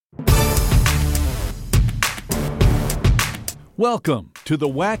Welcome to the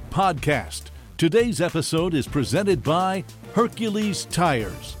WAC Podcast. Today's episode is presented by Hercules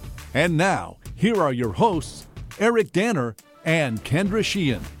Tires. And now, here are your hosts, Eric Danner and Kendra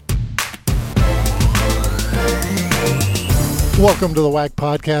Sheehan. Welcome to the WAC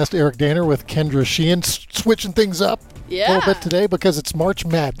Podcast. Eric Danner with Kendra Sheehan, switching things up a little bit today because it's March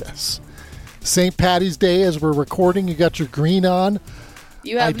Madness. St. Patty's Day as we're recording. You got your green on.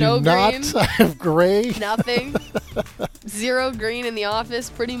 You have I no do not. green? I have gray. Nothing. Zero green in the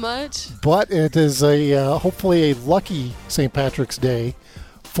office, pretty much. But it is a hopefully a lucky St. Patrick's Day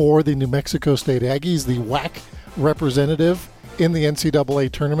for the New Mexico State Aggies, the WAC representative in the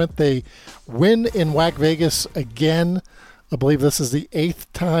NCAA tournament. They win in WAC Vegas again. I believe this is the 8th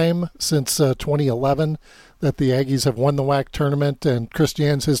time since 2011 that the Aggies have won the WAC tournament, and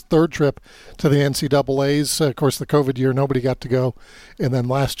Christian's his third trip to the NCAAs. Of course, the COVID year, nobody got to go. And then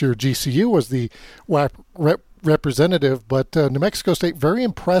last year, GCU was the WAC representative. But New Mexico State, very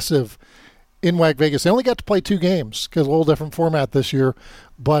impressive in WAC Vegas. They only got to play 2 games because a little different format this year,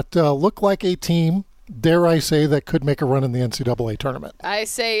 but looked like a team, dare I say, that could make a run in the NCAA tournament. I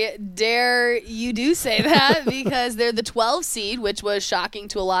say, dare you do say that because they're the 12 seed, which was shocking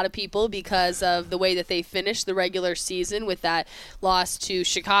to a lot of people because of the way that they finished the regular season with that loss to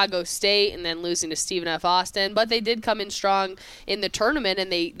Chicago State and then losing to Stephen F. Austin. But they did come in strong in the tournament,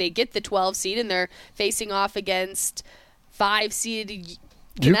 and they get the 12 seed, and they're facing off against 5-seeded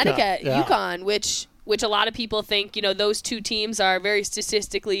Connecticut, UConn, which a lot of people think, those two teams are very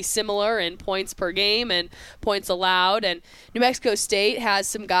statistically similar in points per game and points allowed. And New Mexico State has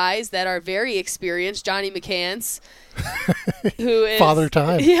some guys that are very experienced. Johnny McCants, who is Father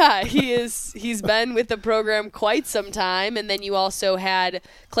Time. Yeah, he's been with the program quite some time. And then you also had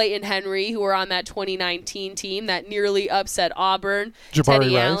Clayton Henry, who were on that 2019 team that nearly upset Auburn. Jabari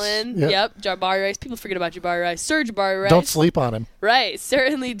Teddy Rice. Allen. Yep. Jabari Rice. People forget about Jabari Rice. Sir Jabari Rice. Don't sleep on him. Right,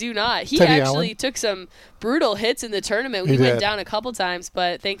 certainly do not. He Teddy actually Allen. took some brutal hits in the tournament. He He went did. down a couple times,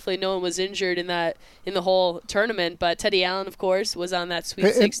 but thankfully no one was injured in the whole tournament. But Teddy Allen, of course, was on that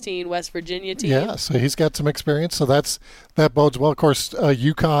Sweet 16 West Virginia team. Yeah, so he's got some experience, so that bodes well. Of course,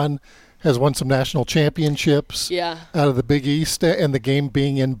 UConn has won some national championships out of the Big East, and the game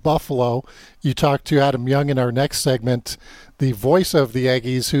being in Buffalo. You talked to Adam Young in our next segment, the voice of the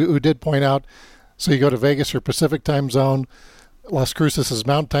Aggies, who did point out, so you go to Vegas or Pacific time zone, Las Cruces is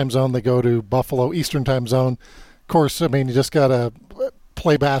Mountain time zone, they go to Buffalo Eastern time zone. Of course, I mean, you just got to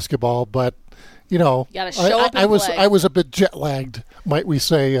play basketball, but You gotta show up and I was play. a bit jet lagged, might we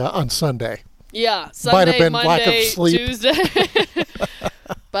say, on Sunday. Yeah, Might have Sunday, been Monday, lack of sleep. Tuesday.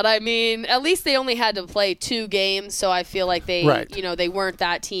 But I mean, at least they only had to play 2 games, so I feel like they weren't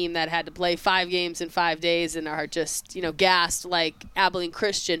that team that had to play 5 games in 5 days and are just, gassed like Abilene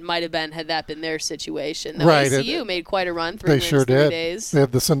Christian might have been had that been their situation. Though Right. ACU made quite a run. 3 They wins, sure 3 did. days. They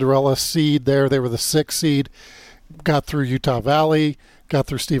had the Cinderella seed there. They were the 6th seed, got through Utah Valley, got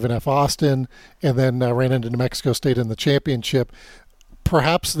through Stephen F. Austin, and then ran into New Mexico State in the championship.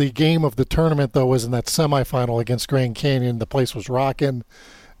 Perhaps the game of the tournament, though, was in that semifinal against Grand Canyon. The place was rocking.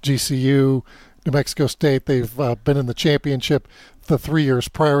 GCU, New Mexico State, they've been in the championship the 3 years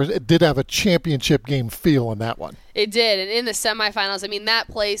prior. It did have a championship game feel in that one. It did, and in the semifinals, I mean, that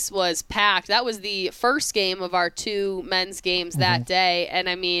place was packed. That was the first game of our 2 men's games that day, and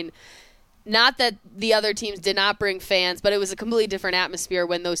I mean, not that the other teams did not bring fans, but it was a completely different atmosphere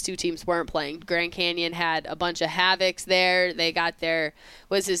when those 2 teams weren't playing. Grand Canyon had a bunch of Havocs there. They got their,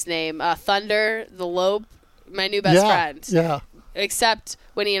 what's his name, Thunder, the Lope, my new best friend. Yeah. Except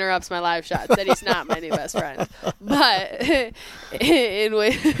when he interrupts my live shots, that he's not my new best friend. But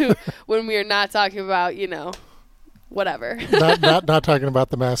when we are not talking about, whatever. not talking about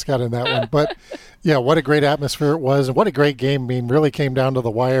the mascot in that one. But, yeah, what a great atmosphere it was, and what a great game. I mean, really came down to the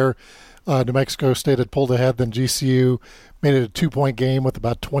wire. New Mexico State had pulled ahead, then GCU made it a 2-point game with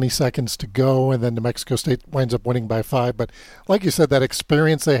about 20 seconds to go, and then New Mexico State winds up winning by 5. But like you said, that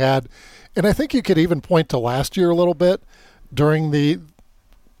experience they had, and I think you could even point to last year a little bit during the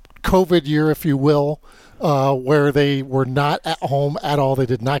COVID year, if you will, where they were not at home at all. They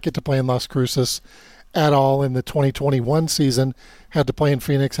did not get to play in Las Cruces at all in the 2021 season, had to play in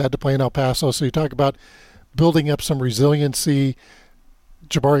Phoenix, had to play in El Paso. So you talk about building up some resiliency.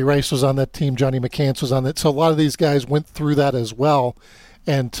 Jabari Rice was on that team. Johnny McCants was on that. So a lot of these guys went through that as well.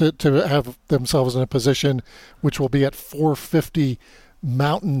 And to have themselves in a position which will be at 4:50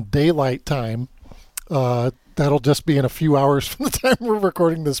 Mountain Daylight Time, that'll just be in a few hours from the time we're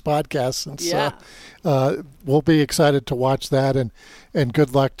recording this podcast. And so we'll be excited to watch that. And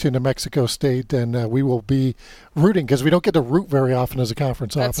good luck to New Mexico State. And we will be rooting, because we don't get to root very often as a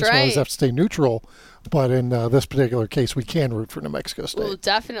conference That's office. We always right. have to stay neutral. But in this particular case, we can root for New Mexico State. We'll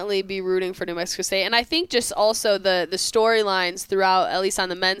definitely be rooting for New Mexico State. And I think just also the storylines throughout, at least on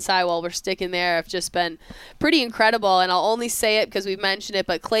the men's side while we're sticking there, have just been pretty incredible. And I'll only say it because we've mentioned it,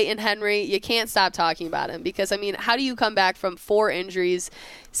 but Clayton Henry, you can't stop talking about him because, I mean, how do you come back from 4 injuries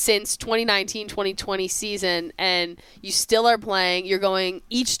since 2019-2020 season and you still are playing? You're going,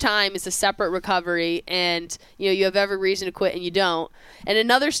 each time is a separate recovery, and you have every reason to quit and you don't. And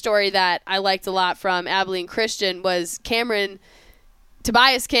another story that I liked a lot from Abilene Christian was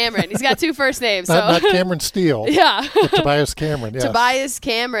Tobias Cameron. He's got 2 first names. Not Cameron Steele. Yeah. But Tobias Cameron, yes. Tobias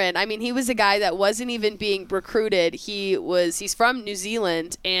Cameron. I mean, he was a guy that wasn't even being recruited. He's from New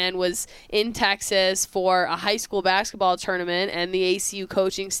Zealand and was in Texas for a high school basketball tournament, and the ACU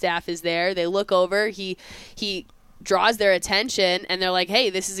coaching staff is there. They look over. He draws their attention, and they're like,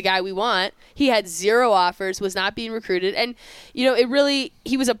 hey, this is a guy we want. He had 0 offers, was not being recruited, and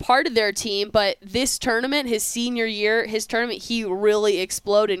he was a part of their team, but this tournament, his senior year, he really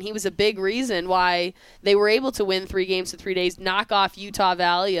exploded, and he was a big reason why they were able to win 3 games in 3 days, knock off Utah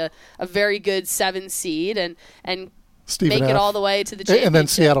Valley, a very good 7 seed, and make it all the way to the championship. And then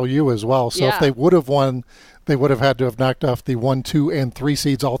Seattle U as well. So Yeah. if they would have won, they would have had to have knocked off the 1, 2, and 3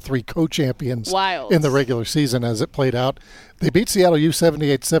 seeds, all 3 co-champions Wild. in the regular season as it played out. They beat Seattle U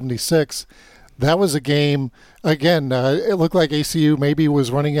 78-76. That was a game, again, it looked like ACU maybe was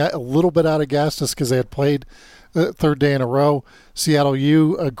running a little bit out of gas just because they had played the 3rd day in a row. Seattle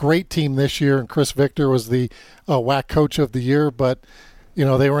U, a great team this year, and Chris Victor was the WAC Coach of the Year, but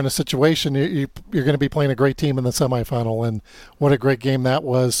they were in a situation, you're going to be playing a great team in the semifinal, and what a great game that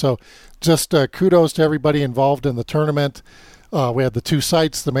was. So just kudos to everybody involved in the tournament. We had the 2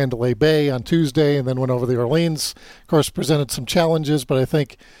 sites, the Mandalay Bay on Tuesday, and then went over the Orleans. Of course, presented some challenges, but I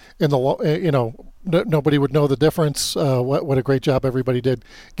think nobody would know the difference. What a great job everybody did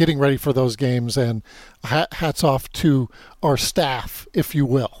getting ready for those games, and hats off to our staff, if you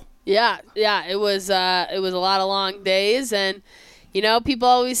will. Yeah, it was a lot of long days, and people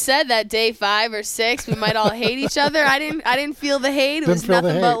always said that day 5 or 6 we might all hate each other. I didn't feel the hate. It was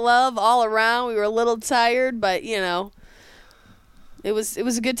nothing but love all around. We were a little tired, but it was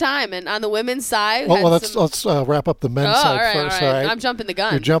a good time. And on the women's side, let's wrap up the men's side first. All right. I'm jumping the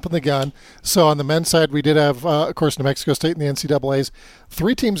gun. You're jumping the gun. So on the men's side, we did have, of course, New Mexico State in the NCAA's.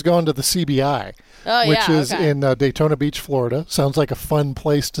 3 teams going to the CBI, which is in Daytona Beach, Florida. Sounds like a fun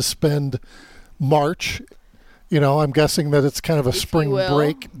place to spend March. I'm guessing that it's kind of a spring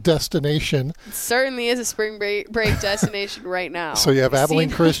break destination. It certainly is a spring break destination right now. So you have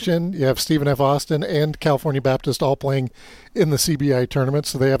Abilene Christian, you have Stephen F. Austin, and California Baptist all playing in the CBI tournament,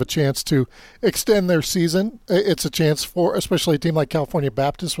 so they have a chance to extend their season. It's a chance for, especially a team like California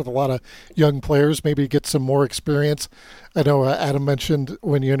Baptist with a lot of young players, maybe get some more experience. I know Adam mentioned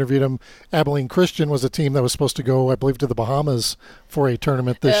when you interviewed him, Abilene Christian was a team that was supposed to go, I believe, to the Bahamas for a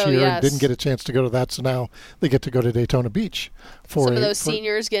tournament this year and didn't get a chance to go to that, so now they get to go to Daytona Beach. Some of those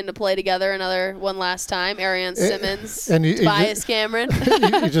seniors getting to play together one last time. Ariane Simmons, and Tobias Cameron.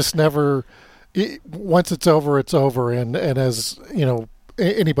 You just never... Once it's over, it's over. And as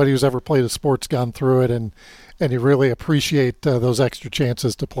anybody who's ever played a sport's gone through it, and you really appreciate those extra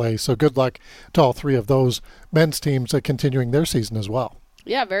chances to play. So good luck to all 3 of those men's teams continuing their season as well.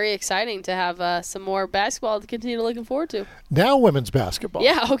 Yeah, very exciting to have some more basketball to continue looking forward to. Now women's basketball.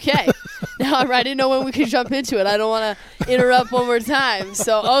 Yeah, okay. Now I didn't know when we could jump into it. I don't want to interrupt one more time.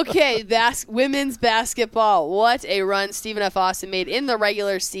 So, okay, women's basketball. What a run Stephen F. Austin made in the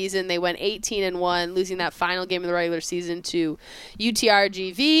regular season. They went 18-1, losing that final game of the regular season to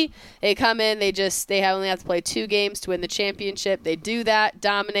UTRGV. They come in, they only have to play 2 games to win the championship. They do that,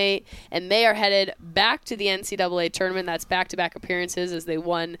 dominate, and they are headed back to the NCAA tournament. That's back-to-back appearances as they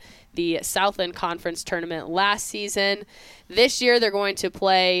won the Southland Conference tournament last season. This year they're going to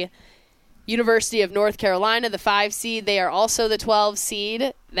play University of North Carolina, the 5 seed. They are also the 12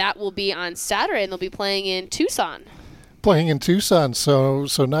 seed. That will be on Saturday, and they'll be playing in Tucson.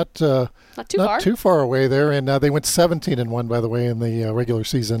 So not too far away there, and they went 17-1, by the way, in the regular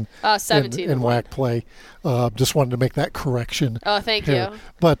season. 17 in WAC play. Just wanted to make that correction. Oh, thank you.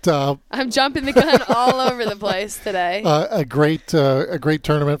 But I'm jumping the gun all over the place today. A great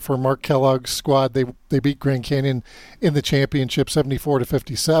tournament for Mark Kellogg's squad. They beat Grand Canyon in the championship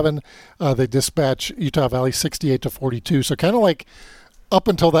 74-57. They dispatched Utah Valley 68-42. So kind of like up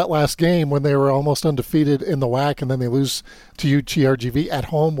until that last game when they were almost undefeated in the WAC, and then they lose to UTRGV at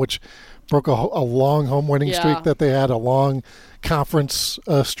home, which broke a long home winning streak that they had, a long conference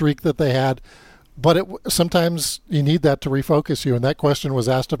streak that they had. But sometimes you need that to refocus you, and that question was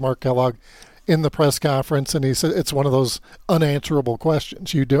asked of Mark Kellogg in the press conference, and he said it's one of those unanswerable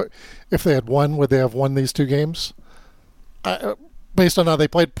questions. If they had won, would they have won these 2 games? Based on how they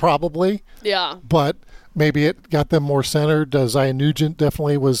played, probably. Yeah. But maybe it got them more centered. Zion Nugent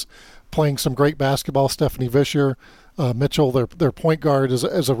definitely was playing some great basketball. Stephanie Vischer, Mitchell, their point guard,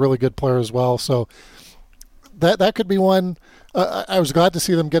 is a really good player as well. So that could be one. I was glad to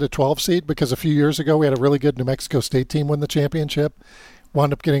see them get a 12 seed because a few years ago we had a really good New Mexico State team win the championship.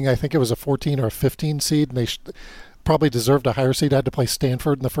 Wound up getting, I think it was a 14 or a 15 seed, and they probably deserved a higher seed. Had to play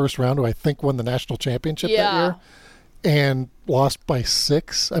Stanford in the first round, who I think won the national championship that year, and lost by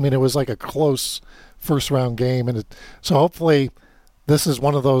 6. I mean, it was like a close first-round game. So hopefully this is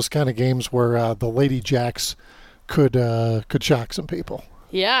one of those kind of games where the Lady Jacks could shock some people.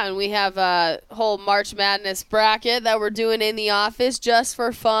 Yeah, and we have a whole March Madness bracket that we're doing in the office just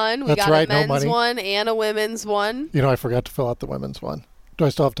for fun. We got a men's one and a women's one. I forgot to fill out the women's one. Do I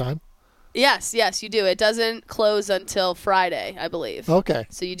still have time? Yes, you do. It doesn't close until Friday, I believe. Okay.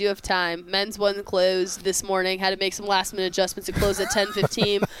 So you do have time. Men's one closed this morning. Had to make some last-minute adjustments. It closed at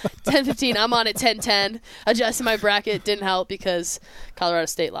 10:15. 10:15. I'm on at 10:10. Adjusting my bracket didn't help because Colorado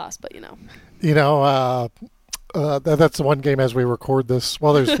State lost, but that's the one game as we record this.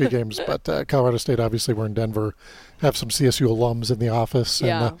 Well, there's a few games, but Colorado State, obviously, we're in Denver, have some CSU alums in the office,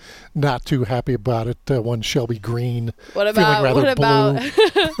 and not too happy about it. One Shelby Green feeling rather blue.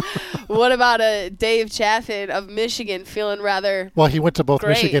 What about Dave Chaffin of Michigan feeling rather Well, he went to both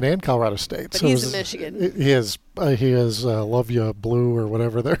great. Michigan and Colorado State. But so he's in Michigan. He is Love Ya Blue or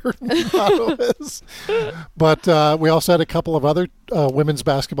whatever their motto is. But we also had a couple of other women's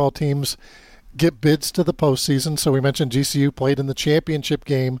basketball teams get bids to the postseason. So we mentioned GCU played in the championship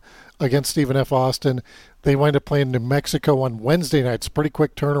game against Stephen F. Austin. They wind up playing New Mexico on Wednesday night. It's a pretty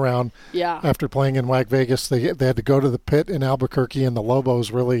quick turnaround. Yeah. After playing in WAC Vegas, they had to go to the pit in Albuquerque, and the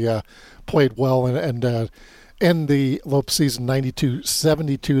Lobos really played well and end the Lope season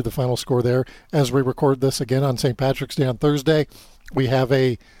 92-72, the final score there. As we record this again on St. Patrick's Day on Thursday, we have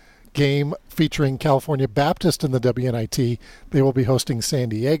a game featuring California Baptist in the WNIT. They will be hosting San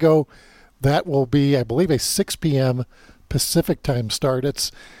Diego. That will be, I believe, a 6 p.m. Pacific time start.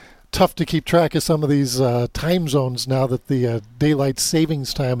 It's tough to keep track of some of these time zones now that the daylight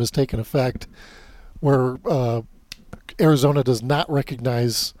savings time has taken effect, where Arizona does not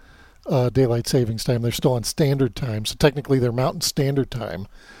recognize daylight savings time. They're still on standard time. So technically they're Mountain Standard Time.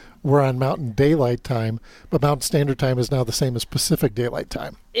 We're on Mountain Daylight Time, but Mountain Standard Time is now the same as Pacific Daylight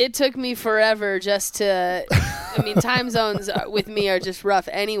Time. It took me forever just to, time zones with me are just rough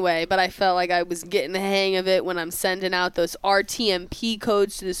anyway, but I felt like I was getting the hang of it when I'm sending out those RTMP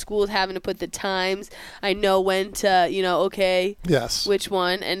codes to the schools, having to put the times. I know when to, yes, which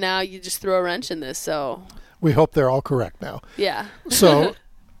one, and now you just throw a wrench in this, so. We hope they're all correct now. Yeah. So,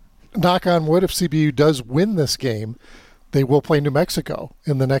 knock on wood, if CBU does win this game, they will play New Mexico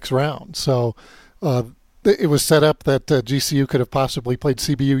in the next round. So it was set up that GCU could have possibly played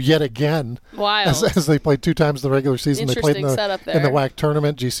CBU yet again. Wild. As they played 2 times in the regular season. They played in the WAC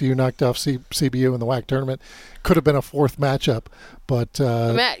tournament. GCU knocked off CBU in the WAC tournament. Could have been a 4th matchup. But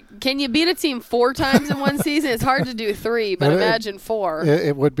Matt, can you beat a team 4 times in one season? It's hard to do 3, but imagine 4.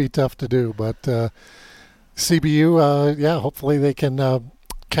 It would be tough to do. But CBU, hopefully they can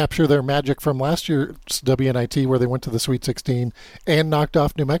capture their magic from last year's WNIT, where they went to the Sweet 16 and knocked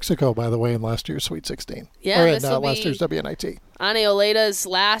off New Mexico, by the way, in last year's Sweet 16. Yeah, this will last year's WNIT. Ane Oleda's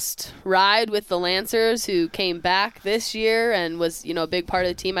last ride with the Lancers, who came back this year and was, a big part of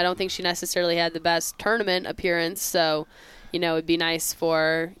the team. I don't think she necessarily had the best tournament appearance, so, it would be nice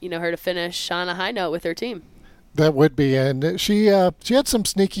for, her to finish on a high note with her team. That would be, and she had some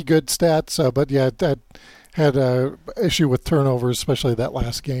sneaky good stats, but that had an issue with turnovers, especially that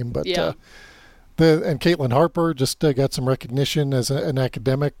last game. But and Caitlin Harper just got some recognition as an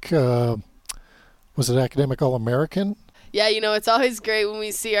academic. Was it academic All-American? Yeah, it's always great when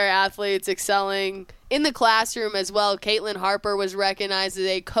we see our athletes excelling in the classroom as well. Caitlin Harper was recognized as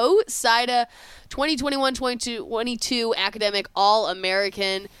a COSIDA 2021-2022 academic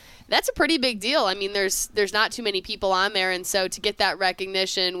All-American. That's a pretty big deal. There's not too many people on there, and so to get that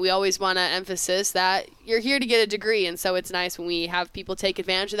recognition, we always want to emphasize that you're here to get a degree, and so it's nice when we have people take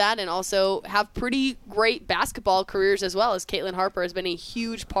advantage of that and also have pretty great basketball careers as well, as Caitlin Harper has been a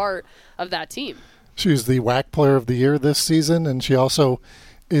huge part of that team. She's the WAC Player of the Year this season, and she also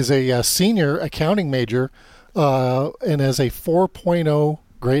is a senior accounting major and has a 4.0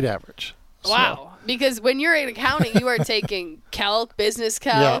 grade average. Wow. So. Because when you're in accounting, you are taking calc, business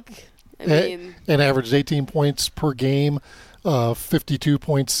calc. Yeah. And averaged 18 points per game,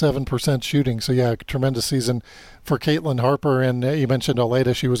 52.7% shooting. So, tremendous season for Caitlin Harper. And you mentioned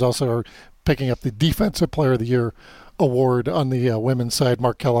Oleda. She was also our picking up the Defensive Player of the Year award on the women's side.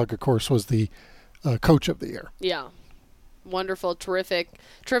 Mark Kellogg, of course, was the Coach of the Year. Yeah. Wonderful, terrific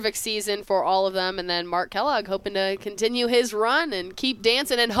season for all of them. And then Mark Kellogg hoping to continue his run and keep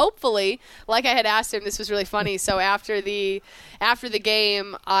dancing. And hopefully, like I had asked him, this was really funny. So after the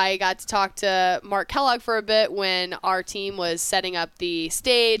game, I got to talk to Mark Kellogg for a bit when our team was setting up the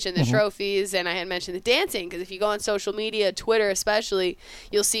stage and the trophies. And I had mentioned the dancing, because if you go on social media, Twitter especially,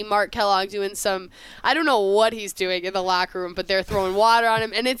 you'll see Mark Kellogg doing some, I don't know what he's doing in the locker room, but they're throwing water on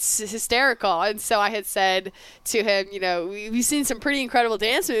him, and it's hysterical. And so I had said to him, we've seen some pretty incredible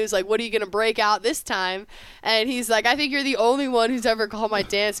dance moves. Like, what are you going to break out this time? And he's like, I think you're the only one who's ever called my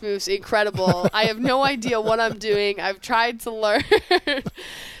dance moves incredible. I have no idea what I'm doing. I've tried to learn.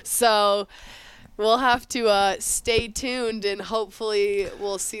 So we'll have to stay tuned, and hopefully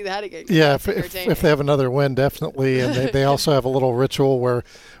we'll see that again. Yeah, if they have another win, definitely. And they also have a little ritual where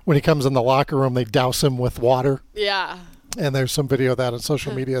when he comes in the locker room, they douse him with water. Yeah. And there's some video of that on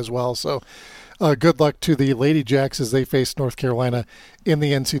social media as well. So good luck to the Lady Jacks as they face North Carolina in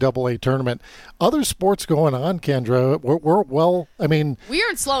the NCAA tournament. Other sports going on, Kendra. We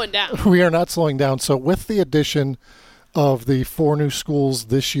aren't slowing down. We are not slowing down. So with the addition of the 4 new schools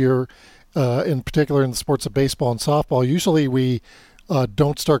this year, in particular in the sports of baseball and softball, usually we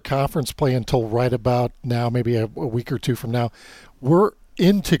don't start conference play until right about now, maybe a week or two from now. We're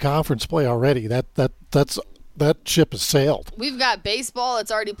into conference play already. That ship has sailed. We've got baseball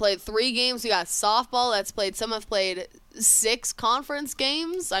that's already played 3 games. We got softball that's played. Some have played 6 conference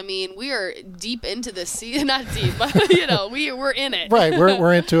games. I mean, we are deep into this season. Not deep, but we're in it. Right,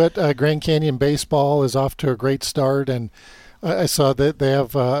 we're into it. Grand Canyon baseball is off to a great start, and I saw that they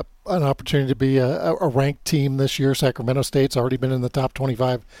have an opportunity to be a ranked team this year. Sacramento State's already been in the top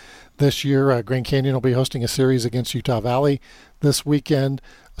 25 this year. Grand Canyon will be hosting a series against Utah Valley this weekend.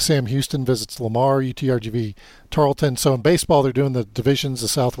 Sam Houston visits Lamar, UTRGV Tarleton. So in baseball, they're doing the divisions, the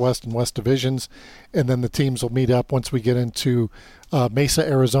Southwest and West divisions, and then the teams will meet up once we get into Mesa,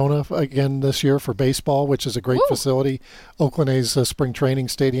 Arizona again this year for baseball, which is a great facility. Oakland A's spring training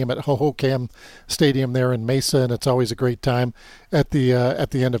stadium at Hohokam Stadium there in Mesa, and it's always a great time at the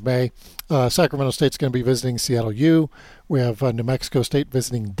end of May. Sacramento State's going to be visiting Seattle U. We have New Mexico State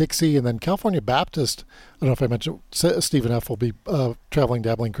visiting Dixie, and then California Baptist. I don't know if I mentioned Stephen F. will be traveling to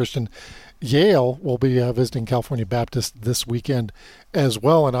Abilene Christian. Yale will be visiting California Baptist this weekend as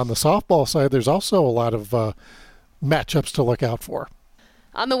well. And on the softball side, there's also a lot of matchups to look out for.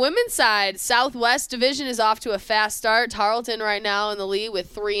 On the women's side, Southwest Division is off to a fast start. Tarleton right now in the lead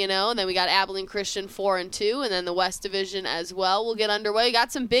with 3-0. And then we got Abilene Christian 4-2. And then the West Division as well will get underway. We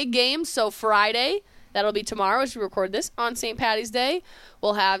got some big games. So Friday, that'll be tomorrow as we record this on St. Patty's Day.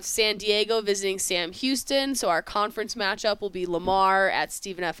 We'll have San Diego visiting Sam Houston. So our conference matchup will be Lamar at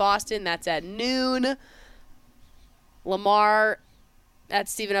Stephen F. Austin. That's at noon. Lamar at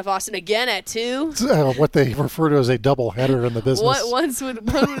Stephen F. Austin again at 2. What they refer to as a doubleheader in the business. What one would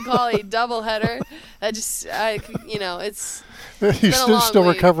call a doubleheader. That just, it's He's still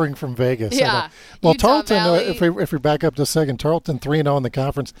recovering from Vegas. Yeah. Well, Utah Tarleton, Valley. if we back up to a second, Tarleton 3-0 in the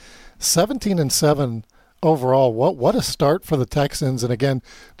conference, 17-7 overall. What a start for the Texans. And again,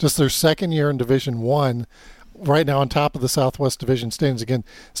 just their second year in Division I. Right now on top of the Southwest Division standings. Again,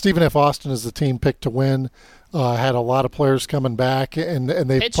 Stephen F. Austin is the team picked to win. Had a lot of players coming back, and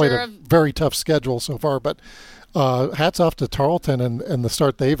they've played a very tough schedule so far. But hats off to Tarleton and the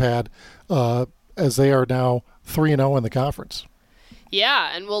start they've had as they are now 3-0 in the conference.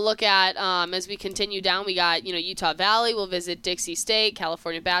 Yeah, and we'll look at, as we continue down, we got, Utah Valley. We'll visit Dixie State,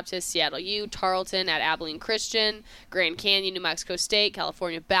 California Baptist, Seattle U, Tarleton at Abilene Christian, Grand Canyon, New Mexico State,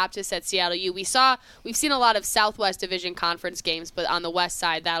 California Baptist at Seattle U. We've seen a lot of Southwest Division Conference games, but on the west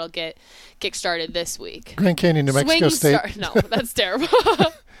side, that'll get kick-started this week. Grand Canyon, New Mexico State. No, that's terrible.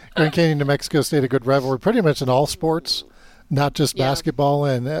 Grand Canyon, New Mexico State, a good rivalry, pretty much in all sports, not just basketball,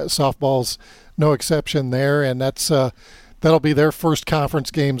 and softball's no exception there, and that'll be their first conference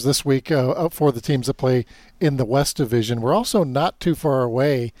games this week for the teams that play in the West Division. We're also not too far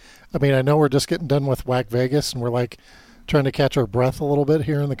away. I mean, I know we're just getting done with WAC Vegas, and we're trying to catch our breath a little bit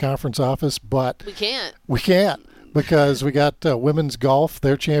here in the conference office, but we can't. We can't because we got women's golf.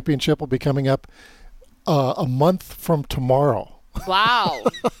 Their championship will be coming up a month from tomorrow. Wow.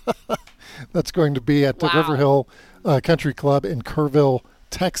 That's going to be at the River Hill Country Club in Kerrville,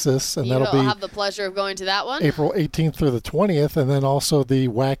 Texas, and that'll be have the pleasure of going to that one. April 18th through the 20th, and then also the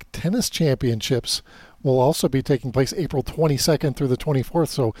WAC Tennis Championships will also be taking place April 22nd through the 24th,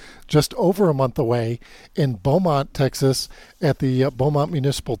 so just over a month away in Beaumont, Texas, at the Beaumont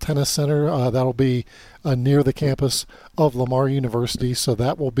Municipal Tennis Center. That'll be near the campus of Lamar University, so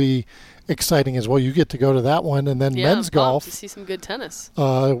that will be exciting as well. You get to go to that one, and then men's golf. To see some good tennis.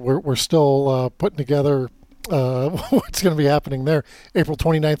 We're still putting together what's going to be happening there. April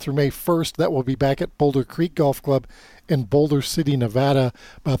 29th through May 1st. That will be back at Boulder Creek Golf Club in Boulder City, Nevada,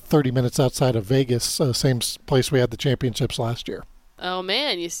 about 30 minutes outside of Vegas. Same place we had the championships last year. Oh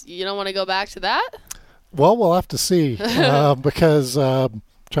man, you don't want to go back to that? Well, we'll have to see because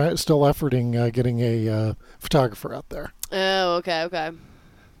still efforting getting a photographer out there. Oh, okay.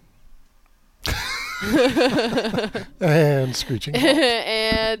 And screeching.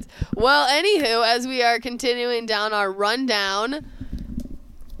 And, well, anywho, as we are continuing down our rundown,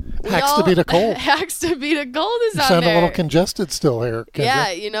 Hacks to beat a cold. Hacks to beat a cold is you on sound there. a little congested still here,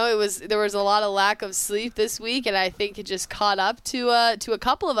 Kendra. Yeah, there was a lot of lack of sleep this week, and I think it just caught up to a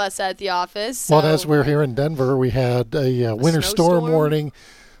couple of us at the office. So. Well, as we're here in Denver, we had a winter storm warning.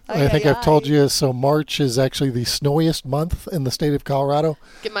 I think I've told you, so March is actually the snowiest month in the state of Colorado.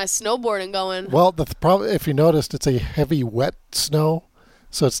 Get my snowboarding going. Well, if you noticed, it's a heavy, wet snow,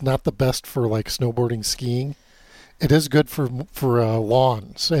 so it's not the best for like snowboarding, skiing. It is good for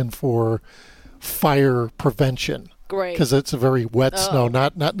lawns and for fire prevention. Great. Because it's a very wet snow,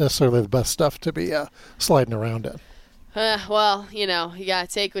 not necessarily the best stuff to be sliding around in. Well, you got to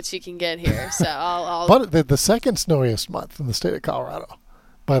take what you can get here. So I'll But the second snowiest month in the state of Colorado,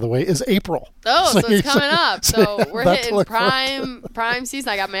 by the way, is April. Oh, so it's coming up. So we're hitting prime season.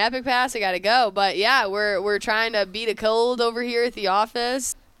 I got my Epic Pass. I got to go. But yeah, we're trying to beat a cold over here at the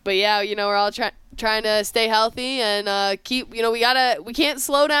office. But yeah, we're all trying to stay healthy and keep. We can't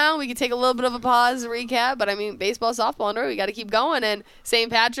slow down. We can take a little bit of a pause, recap. But I mean, baseball, softball, and we got to keep going. And St.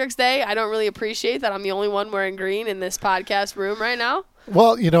 Patrick's Day, I don't really appreciate that I'm the only one wearing green in this podcast room right now.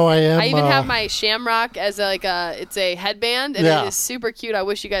 Well, I am. I even have my shamrock as it's a headband, and it is super cute. I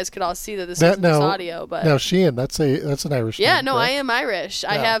wish you guys could all see that this is audio. But now Sheehan, that's an Irish. Yeah, name, no, correct? I am Irish.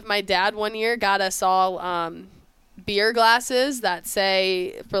 Yeah. I have my dad one year got us all beer glasses that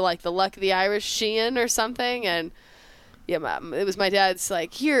say for like the luck of the Irish, Sheehan or something, and. Yeah, it was my dad's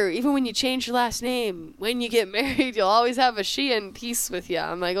like, here, even when you change your last name, when you get married, you'll always have a Sheehan piece with you.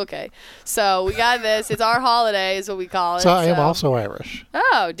 I'm like, okay. So we got this. It's our holiday is what we call it. So I am also Irish.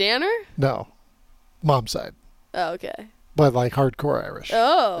 Oh, Danner? No. Mom's side. Oh, okay. But like hardcore Irish.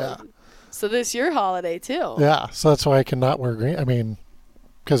 Oh. Yeah. So this your holiday too. Yeah. So that's why I cannot wear green. I mean,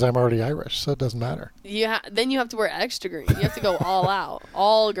 because I'm already Irish, so it doesn't matter. Then you have to wear extra green. You have to go all out.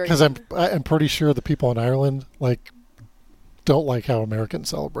 All green. Because I'm pretty sure the people in Ireland don't like how Americans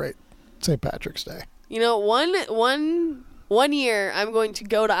celebrate St. Patrick's Day. One year I'm going to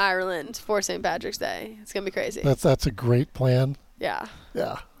go to Ireland for St. Patrick's Day. It's gonna be crazy. That's a great plan. Yeah.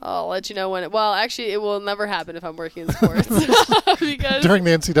 Yeah. I'll let you know when actually, it will never happen if I'm working in sports. Because during the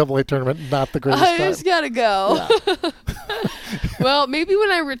NCAA tournament, not the greatest time. I just gotta go. Yeah. Well, maybe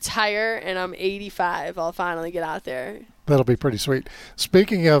when I retire and I'm 85, I'll finally get out there. That'll be pretty sweet.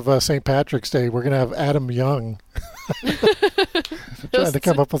 Speaking of St. Patrick's Day, we're going to have Adam Young trying to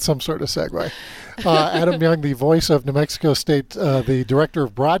come up with some sort of segue. Adam Young, the voice of New Mexico State, the director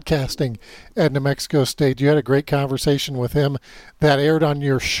of broadcasting at New Mexico State. You had a great conversation with him that aired on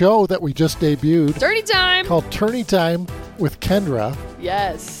your show that we just debuted. Tourney Time! Called Tourney Time with Kendra.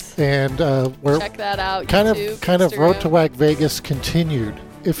 Yes. And we're check that out. Kind YouTube, of Road to WAC Vegas continued,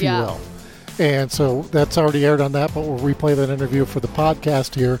 if you will. And so that's already aired on that, but we'll replay that interview for the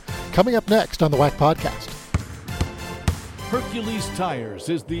podcast here. Coming up next on the WAC Podcast. Hercules Tires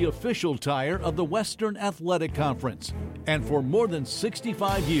is the official tire of the Western Athletic Conference, and for more than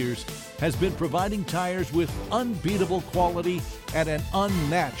 65 years has been providing tires with unbeatable quality at an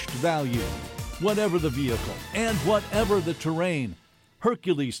unmatched value. Whatever the vehicle and whatever the terrain,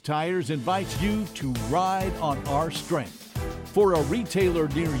 Hercules Tires invites you to ride on our strength. For a retailer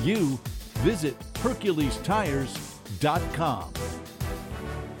near you, visit HerculesTires.com.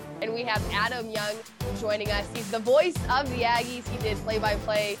 And we have Adam Young joining us. He's the voice of the Aggies. He did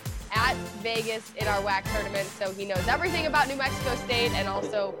play-by-play at Vegas in our WAC tournament, so he knows everything about New Mexico State and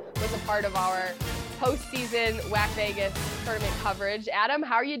also was a part of our postseason WAC Vegas tournament coverage. Adam,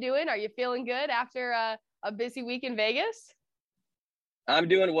 how are you doing? Are you feeling good after a busy week in Vegas? I'm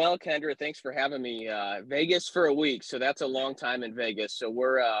doing well, Kendra. Thanks for having me. Vegas for a week, so that's a long time in Vegas. So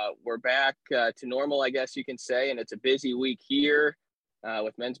we're back to normal, I guess you can say, and it's a busy week here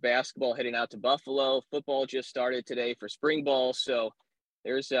with men's basketball heading out to Buffalo. Football just started today for spring ball, so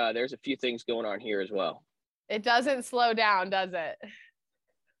there's a few things going on here as well. It doesn't slow down, does it?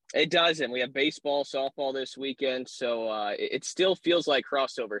 It doesn't. We have baseball, softball this weekend, so it still feels like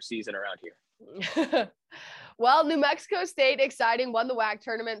crossover season around here. Well, New Mexico State, exciting, won the WAC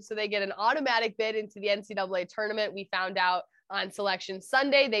tournament, so they get an automatic bid into the NCAA tournament. We found out on Selection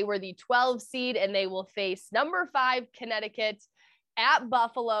Sunday. They were the 12 seed, and they will face number 5 Connecticut at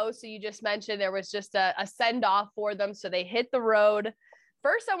Buffalo. So you just mentioned there was just a send-off for them, so they hit the road.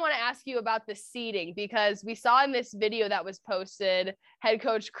 First, I want to ask you about the seeding, because we saw in this video that was posted, head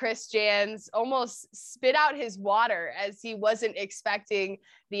coach Chris Jans almost spit out his water as he wasn't expecting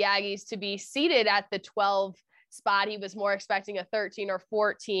the Aggies to be seated at the 12 spot. He was more expecting a 13 or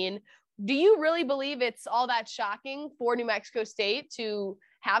 14. Do you really believe it's all that shocking for New Mexico State to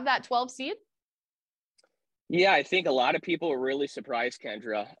have that 12 seed? Yeah, I think a lot of people were really surprised,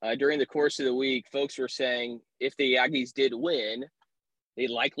 Kendra. During the course of the week, folks were saying if the Aggies did win, they'd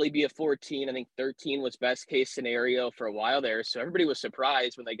likely be a 14. I think 13 was best case scenario for a while there. So everybody was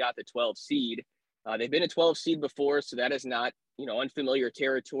surprised when they got the 12 seed. They've been a 12 seed before, so that is not, unfamiliar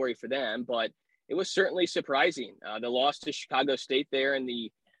territory for them. But it was certainly surprising. The loss to Chicago State there in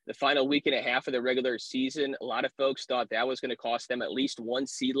the final week and a half of the regular season, a lot of folks thought that was going to cost them at least 1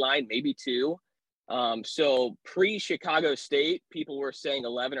 seed line, maybe 2. So pre-Chicago State, people were saying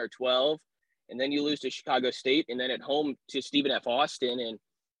 11 or 12, and then you lose to Chicago State, and then at home to Stephen F. Austin, and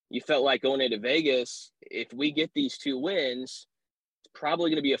you felt like going into Vegas, if we get these 2 wins, it's probably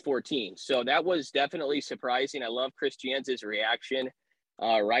going to be a 14. So that was definitely surprising. I love Chris Jans' reaction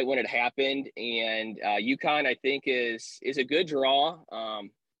right when it happened, and UConn, I think, is a good draw.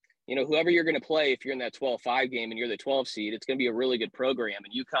 Whoever you're going to play, if you're in that 12-5 game and you're the 12 seed, it's going to be a really good program.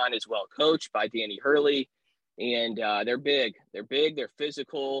 And UConn is well coached by Danny Hurley, and they're big. They're big. They're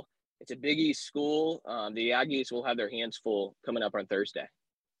physical. It's a Big East school. The Aggies will have their hands full coming up on Thursday.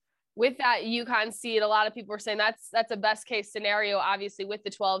 With that UConn seed, a lot of people are saying that's a best case scenario, obviously, with the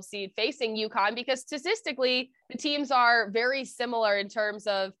 12 seed facing UConn, because statistically the teams are very similar in terms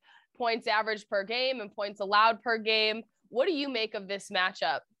of points average per game and points allowed per game. What do you make of this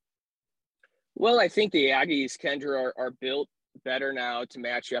matchup? Well, I think the Aggies, Kendra, are built better now to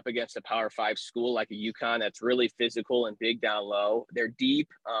match up against a Power 5 school like a UConn that's really physical and big down low. They're deep.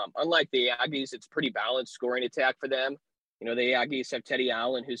 Unlike the Aggies, it's pretty balanced scoring attack for them. The Aggies have Teddy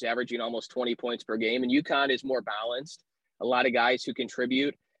Allen, who's averaging almost 20 points per game, and UConn is more balanced. A lot of guys who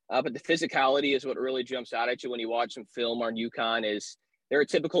contribute. But the physicality is what really jumps out at you when you watch some film on UConn. Is they're a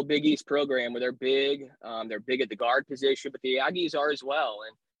typical Big East program where they're big. They're big at the guard position, but the Aggies are as well.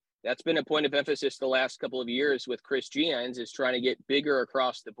 And that's been a point of emphasis the last couple of years with Chris Jans, is trying to get bigger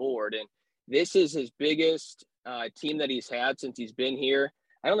across the board. And this is his biggest team that he's had since he's been here.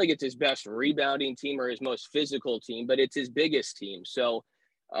 I don't think it's his best rebounding team or his most physical team, but it's his biggest team. So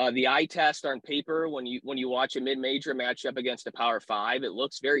the eye test on paper, when you watch a mid-major match up against a Power 5, it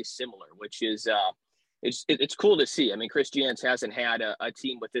looks very similar, which is it's cool to see. I mean, Chris Jans hasn't had a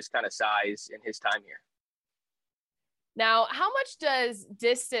team with this kind of size in his time here. Now, how much does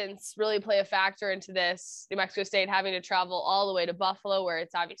distance really play a factor into this? New Mexico State having to travel all the way to Buffalo, where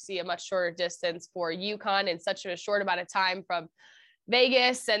it's obviously a much shorter distance for UConn in such a short amount of time from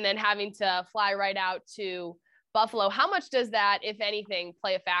Vegas, and then having to fly right out to Buffalo. How much does that, if anything,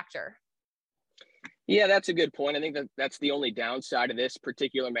 play a factor? Yeah, that's a good point. I think that's the only downside of this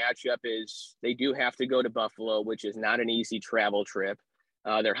particular matchup is they do have to go to Buffalo, which is not an easy travel trip.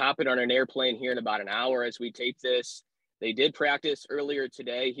 They're hopping on an airplane here in about an hour as we tape this. They did practice earlier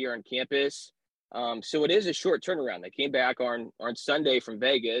today here on campus. So it is a short turnaround. They came back on Sunday from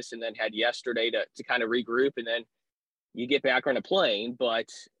Vegas and then had yesterday to kind of regroup, and then you get back on a plane. But,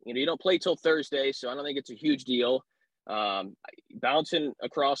 you don't play till Thursday, so I don't think it's a huge deal. Bouncing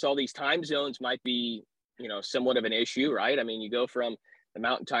across all these time zones might be, somewhat of an issue, right? I mean, you go from the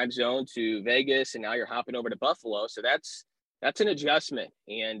Mountain Time Zone to Vegas, and now you're hopping over to Buffalo. So that's an adjustment.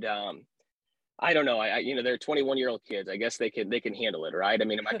 And, I don't know. They're 21-year-old kids. I guess they can handle it, right? I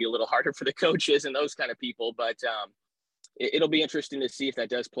mean, it might be a little harder for the coaches and those kind of people, but it'll be interesting to see if that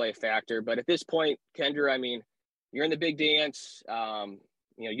does play a factor. But at this point, Kendra, I mean, you're in the big dance.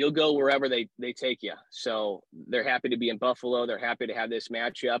 You'll go wherever they take you. So they're happy to be in Buffalo. They're happy to have this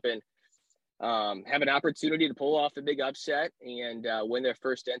matchup and have an opportunity to pull off a big upset and win their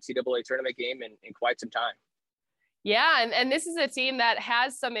first NCAA tournament game in quite some time. Yeah, and this is a team that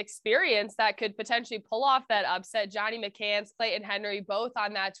has some experience that could potentially pull off that upset. Johnny McCants, Clayton Henry, both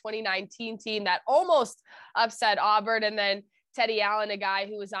on that 2019 team that almost upset Auburn, and then Teddy Allen, a guy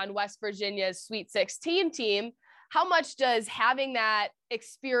who was on West Virginia's Sweet 16 team. How much does having that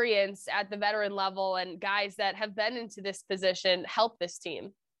experience at the veteran level and guys that have been into this position help this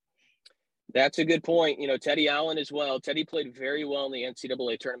team? That's a good point. Teddy Allen as well. Teddy played very well in the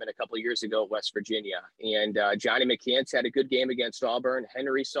NCAA tournament a couple of years ago at West Virginia. And Johnny McCants had a good game against Auburn.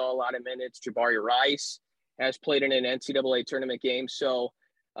 Henry saw a lot of minutes. Jabari Rice has played in an NCAA tournament game. So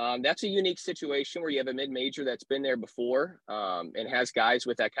That's a unique situation where you have a mid-major that's been there before and has guys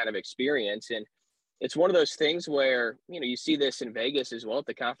with that kind of experience. And it's one of those things where, you see this in Vegas as well at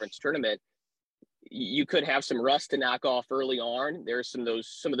the conference tournament. You could have some rust to knock off early on. There's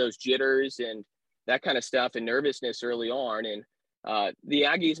some of those jitters and that kind of stuff and nervousness early on. And the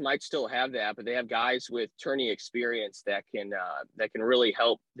Aggies might still have that, but they have guys with tourney experience that can really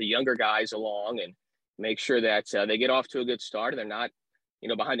help the younger guys along and make sure that they get off to a good start and they're not,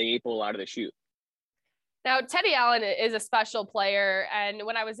 behind the 8 ball out of the chute. Now, Teddy Allen is a special player. And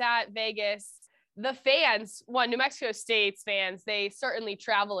when I was at Vegas, the fans, New Mexico State's fans, they certainly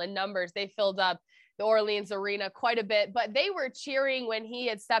travel in numbers. They filled up the Orleans Arena quite a bit, but they were cheering when he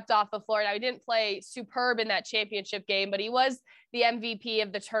had stepped off the floor. Now, he didn't play superb in that championship game, but he was the MVP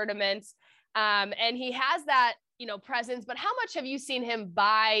of the tournament. And he has that, presence. But how much have you seen him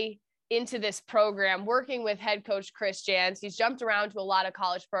buy into this program, working with head coach Chris Jans? He's jumped around to a lot of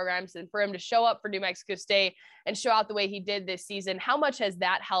college programs, and for him to show up for New Mexico State and show out the way he did this season, how much has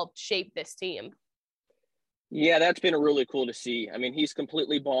that helped shape this team? Yeah, that's been really cool to see. I mean, he's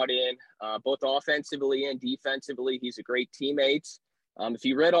completely bought in, both offensively and defensively. He's a great teammate. If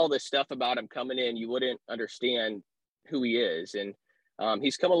you read all this stuff about him coming in, you wouldn't understand who he is. And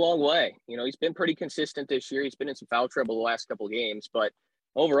he's come a long way. He's been pretty consistent this year. He's been in some foul trouble the last couple of games, but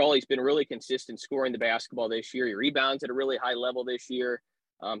overall, he's been really consistent scoring the basketball this year. He rebounds at a really high level this year.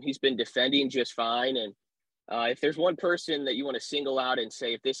 He's been defending just fine. And if there's one person that you want to single out and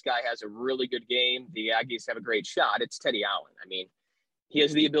say, if this guy has a really good game, the Aggies have a great shot, it's Teddy Allen. I mean, he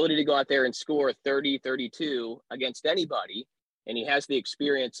has the ability to go out there and score 30, 32 against anybody, and he has the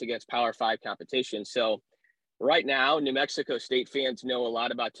experience against Power 5 competition. So right now, New Mexico State fans know a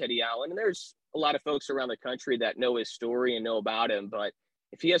lot about Teddy Allen, and there's a lot of folks around the country that know his story and know about him. But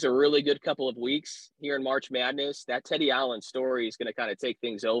if he has a really good couple of weeks here in March Madness, that Teddy Allen story is going to kind of take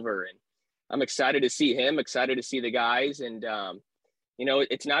things over. And I'm excited to see him, excited to see the guys. And,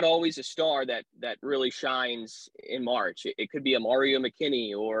 it's not always a star that really shines in March. It could be a Mario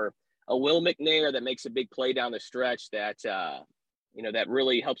McKinney or a Will McNair that makes a big play down the stretch that, that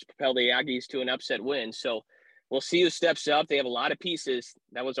really helps propel the Aggies to an upset win. So we'll see who steps up. They have a lot of pieces.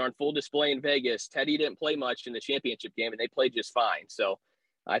 That was on full display in Vegas. Teddy didn't play much in the championship game, and they played just fine. So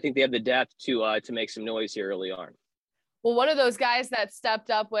I think they have the depth to make some noise here early on. Well, one of those guys that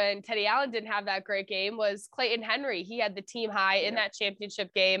stepped up when Teddy Allen didn't have that great game was Clayton Henry. He had the team high in that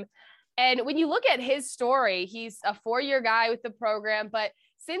championship game. And when you look at his story, he's a 4-year guy with the program, but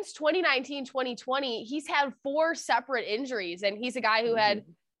since 2019, 2020, he's had 4 separate injuries, and he's a guy who had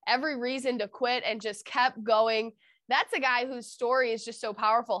every reason to quit and just kept going. That's a guy whose story is just so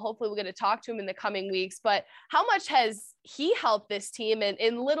powerful. Hopefully we're going to talk to him in the coming weeks, but how much has he helped this team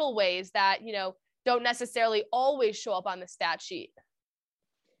in little ways that, don't necessarily always show up on the stat sheet?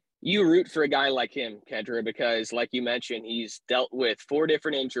 You root for a guy like him, Kendra, because like you mentioned, he's dealt with 4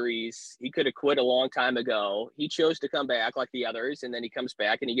 different injuries. He could have quit a long time ago. He chose to come back like the others, and then he comes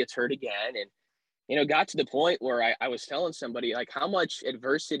back and he gets hurt again. And, got to the point where I was telling somebody, like, how much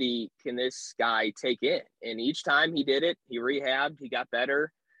adversity can this guy take in? And each time he did it, he rehabbed, he got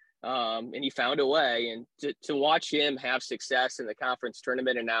better, and he found a way. And to watch him have success in the conference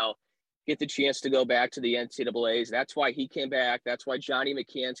tournament and now get the chance to go back to the NCAAs. That's why he came back. That's why Johnny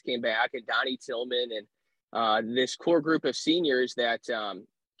McCants came back, and Donnie Tillman, and this core group of seniors that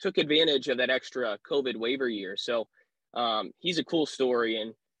took advantage of that extra COVID waiver year. So he's a cool story.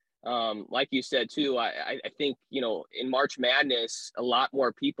 And like you said, too, I think, in March Madness, a lot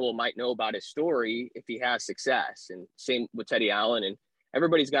more people might know about his story if he has success. And same with Teddy Allen. And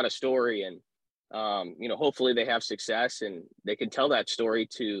everybody's got a story. And hopefully they have success and they can tell that story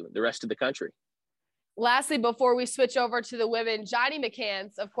to the rest of the country. Lastly, before we switch over to the women, Johnny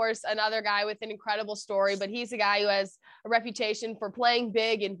McCants, of course, another guy with an incredible story, but he's a guy who has a reputation for playing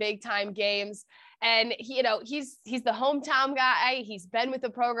big in big time games. And he's the hometown guy. He's been with the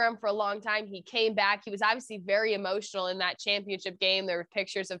program for a long time. He came back. He was obviously very emotional in that championship game. There were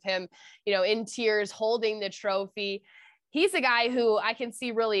pictures of him, in tears holding the trophy. He's a guy who I can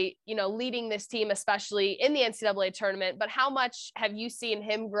see really, leading this team, especially in the NCAA tournament. But how much have you seen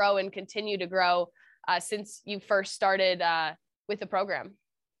him grow and continue to grow since you first started with the program?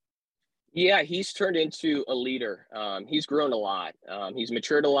 Yeah, he's turned into a leader. He's grown a lot. He's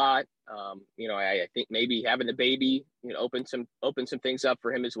matured a lot. I think maybe having the baby, open some things up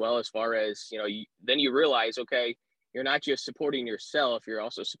for him as well, as far as, then you realize, okay, you're not just supporting yourself, you're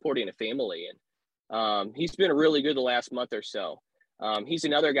also supporting a family. And he's been really good the last month or so. He's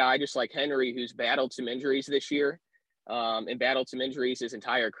another guy, just like Henry, who's battled some injuries this year and battled some injuries his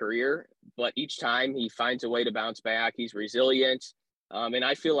entire career. But each time he finds a way to bounce back. He's resilient. And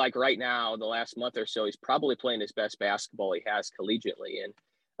I feel like right now, the last month or so, he's probably playing his best basketball he has collegiately.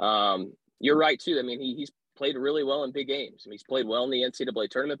 And you're right, too. I mean, he's played really well in big games. I mean, he's played well in the NCAA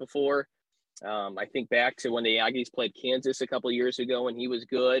tournament before. I think back to when the Aggies played Kansas a couple of years ago and he was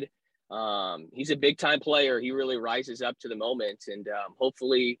good. He's a big-time player. He really rises up to the moment. And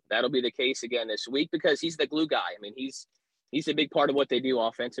hopefully that'll be the case again this week because he's the glue guy. I mean, he's a big part of what they do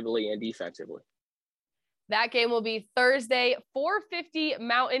offensively and defensively. That game will be Thursday, 4:50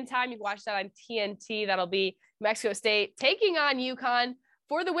 Mountain Time. You can watch that on TNT. That'll be Mexico State taking on UConn.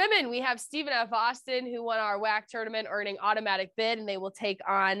 For the women, we have Stephen F. Austin, who won our WAC tournament, earning automatic bid, and they will take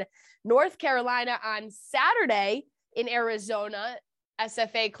on North Carolina on Saturday in Arizona.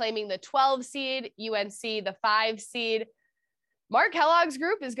 SFA claiming the 12 seed, UNC the 5 seed. Mark Kellogg's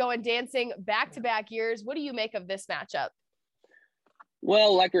group is going dancing back-to-back years. What do you make of this matchup?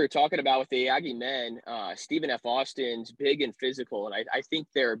 Well, like we were talking about with the Aggie men, Stephen F. Austin's big and physical, and I think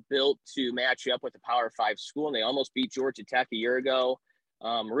they're built to match up with the Power 5 school, and they almost beat Georgia Tech a year ago.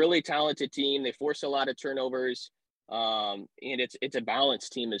 Really talented team. They force a lot of turnovers, and it's a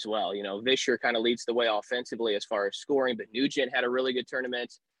balanced team as well. You know, Vischer kind of leads the way offensively as far as scoring, but Nugent had a really good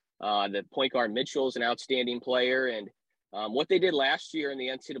tournament. The point guard Mitchell is an outstanding player, and what they did last year in the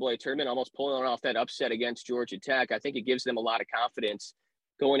NCAA tournament, almost pulling off that upset against Georgia Tech, I think it gives them a lot of confidence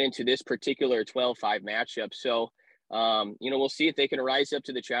going into this particular 12-5 matchup. So, we'll see if they can rise up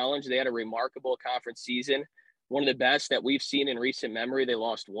to the challenge. They had a remarkable conference season, one of the best that we've seen in recent memory. They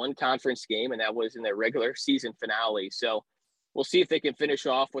lost one conference game, and that was in their regular season finale. So we'll see if they can finish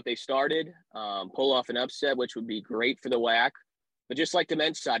off what they started, pull off an upset, which would be great for the WAC. But just like the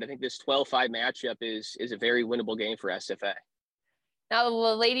men's side, I think this 12-5 matchup is a very winnable game for SFA. Now the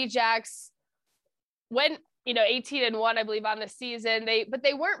Lady Jacks went, 18-1, I believe, on the season. But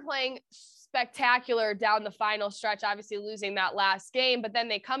they weren't playing spectacular down the final stretch, obviously losing that last game. But then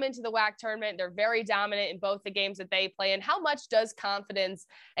they come into the WAC tournament. They're very dominant in both the games that they play. And how much does confidence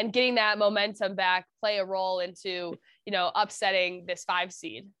and getting that momentum back play a role into, upsetting this 5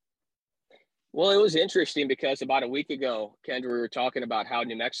 seed? Well, it was interesting because about a week ago, Kendra, we were talking about how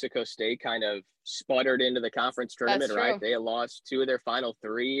New Mexico State kind of sputtered into the conference tournament, right? They had lost 2 of their final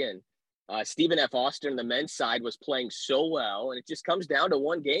 3, and Stephen F. Austin on the men's side was playing so well, and it just comes down to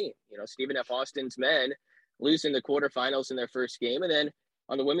one game. Stephen F. Austin's men losing the quarterfinals in their first game, and then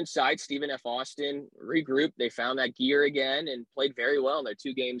on the women's side, Stephen F. Austin regrouped. They found that gear again and played very well in their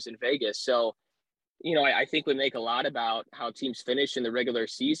 2 games in Vegas. So, I think we make a lot about how teams finish in the regular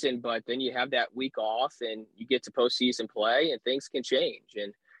season, but then you have that week off and you get to postseason play and things can change.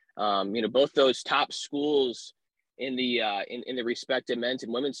 And, both those top schools in the respective men's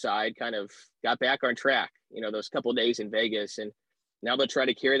and women's side kind of got back on track, those couple of days in Vegas. And now they'll try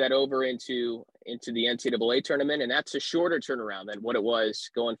to carry that over into the NCAA tournament. And that's a shorter turnaround than what it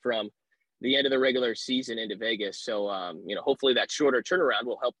was going from the end of the regular season into Vegas. So, hopefully that shorter turnaround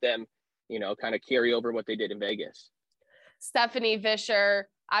will help them kind of carry over what they did in Vegas. Stephanie Vischer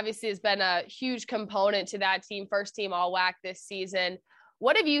obviously has been a huge component to that team, first team all WAC this season.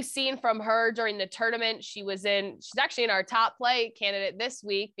 What have you seen from her during the tournament? She's actually in our top play candidate this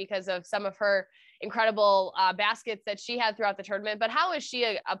week because of some of her incredible baskets that she had throughout the tournament. But how is she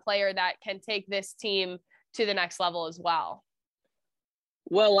a player that can take this team to the next level as well?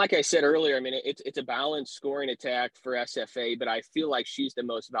 Well, like I said earlier, I mean, it's a balanced scoring attack for SFA, but I feel like she's the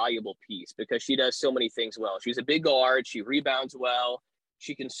most valuable piece because she does so many things well. She's a big guard. She rebounds well.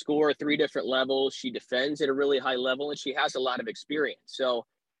 She can score 3 different levels. She defends at a really high level, and she has a lot of experience. So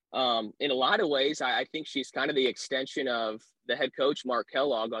in a lot of ways, I think she's kind of the extension of the head coach, Mark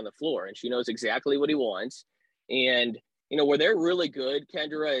Kellogg, on the floor, and she knows exactly what he wants. And, where they're really good,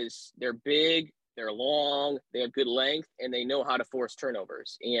 Kendra, is they're big, they're long, they have good length, and they know how to force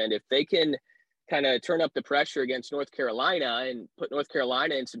turnovers. And if they can kind of turn up the pressure against North Carolina and put North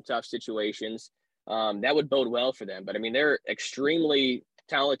Carolina in some tough situations, that would bode well for them. But, I mean, they're extremely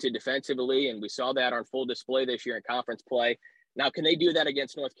talented defensively, and we saw that on full display this year in conference play. Now, can they do that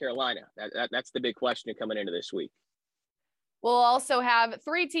against North Carolina? That's the big question coming into this week. We'll also have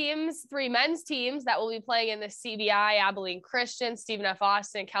 3 men's teams that will be playing in the CBI: Abilene Christian, Stephen F.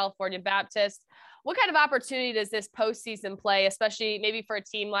 Austin, California Baptist. What kind of opportunity does this postseason play, especially maybe for a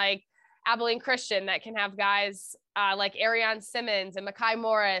team like Abilene Christian that can have guys like Ariane Simmons and Makai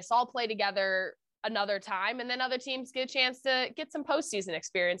Morris all play together another time, and then other teams get a chance to get some postseason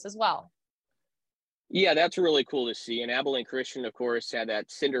experience as well? Yeah, that's really cool to see. And Abilene Christian, of course, had that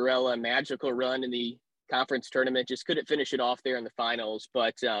Cinderella magical run in the conference tournament, just couldn't finish it off there in the finals,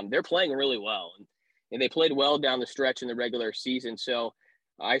 but they're playing really well. And they played well down the stretch in the regular season. So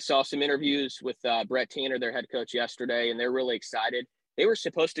I saw some interviews with Brett Tanner, their head coach, yesterday, and they're really excited. they were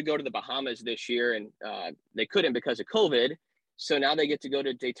supposed to go to the Bahamas this year, and they couldn't because of COVID. So now they get to go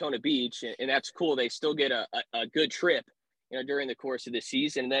to Daytona Beach, and that's cool. They still get a good trip, during the course of the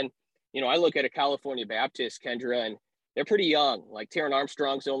season. And then, I look at a California Baptist, Kendra, and they're pretty young. Like Taron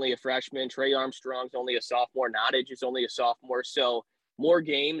Armstrong's only a freshman. Trey Armstrong's only a sophomore. Nottage is only a sophomore. So more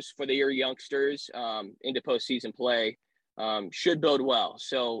games for their youngsters into postseason play should bode well.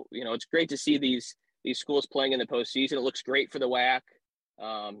 So, it's great to see these schools playing in the postseason. It looks great for the WAC.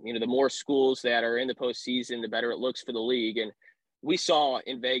 The more schools that are in the postseason, the better it looks for the league. And we saw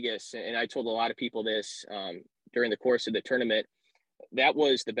in Vegas, and I told a lot of people this during the course of the tournament, that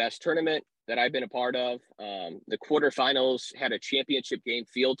was the best tournament that I've been a part of. The quarterfinals had a championship game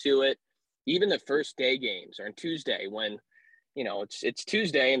feel to it. Even the first day games on Tuesday, when it's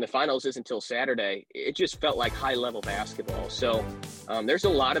Tuesday and the finals isn't until Saturday, it just felt like high level basketball. So there's a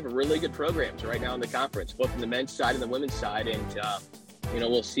lot of really good programs right now in the conference, both on the men's side and the women's side. And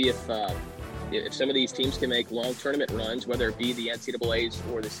we'll see if some of these teams can make long tournament runs, whether it be the NCAAs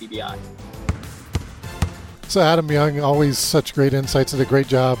or the CBI. So Adam Young, always such great insights, did a great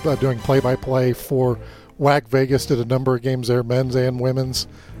job doing play-by-play for WAC Vegas, did a number of games there, men's and women's.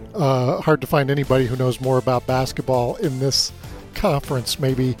 Hard to find anybody who knows more about basketball in this conference.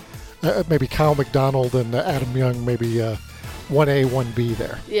 Maybe Kyle McDonald and Adam Young, maybe 1A, 1B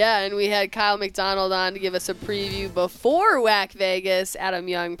there. Yeah, and we had Kyle McDonald on to give us a preview before WAC Vegas. Adam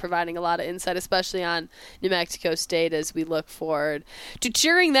Young providing a lot of insight, especially on New Mexico State, as we look forward to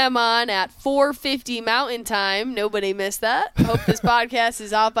cheering them on at 4:50 Mountain Time. Nobody missed that. Hope this podcast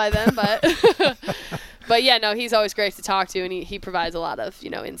is out by then, but yeah, no, he's always great to talk to, and he provides a lot of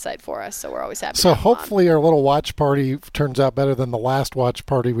insight for us. So we're always happy. So hopefully our little watch party turns out better than the last watch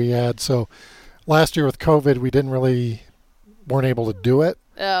party we had. So last year with COVID, we weren't able to do it.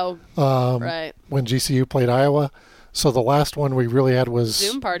 Oh, right. When GCU played Iowa. So the last one we really had was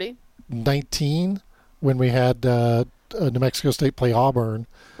Zoom party 19 when we had New Mexico State play Auburn.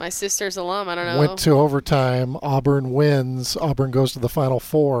 My sister's alum. I don't know. Went to overtime. Auburn wins. Auburn goes to the Final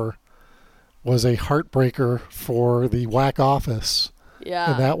Four. Was a heartbreaker for the WAC office in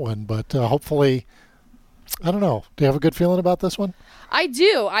that one. But hopefully, I don't know. Do you have a good feeling about this one? I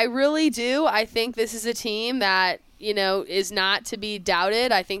do. I really do. I think this is a team that is not to be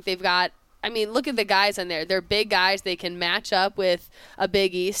doubted. I think they've got, look at the guys on there. They're big guys. They can match up with a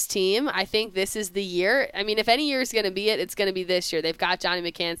Big East team. I think this is the year. If any year is going to be it, it's going to be this year. They've got Johnny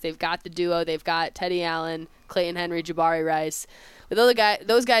McCants. They've got the duo. They've got Teddy Allen, Clayton Henry, Jabari Rice. With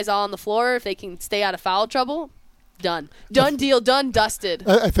those guys all on the floor, if they can stay out of foul trouble, done. Done deal, done, dusted.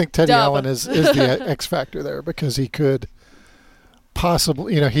 I think Teddy Allen is the X factor there, because he could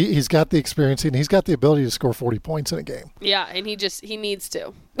possibly, he's got the experience and he's got the ability to score 40 points in a game. Yeah, and he needs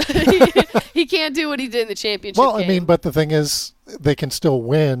to. He can't do what he did in the championship game. But the thing is, they can still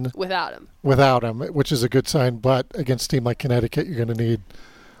win without him, which is a good sign. But against a team like Connecticut, you're going to need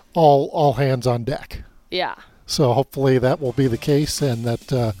all hands on deck. Yeah. So hopefully that will be the case, and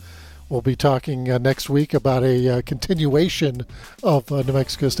that we'll be talking next week about a continuation of New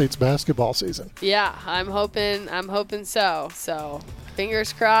Mexico State's basketball season. Yeah, I'm hoping so. So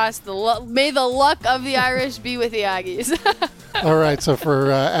fingers crossed. May the luck of the Irish be with the Aggies. All right. So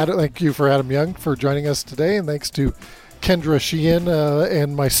thank you for Adam Young for joining us today, and thanks to Kendra Sheehan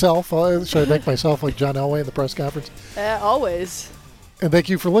and myself. Should I thank myself like John Elway in the press conference? Always. And thank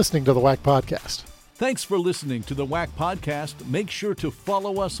you for listening to the WAC Podcast. Thanks for listening to the WAC Podcast. Make sure to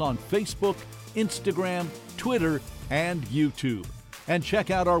follow us on Facebook, Instagram, Twitter, and YouTube. And check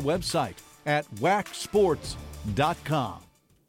out our website at wacsports.com.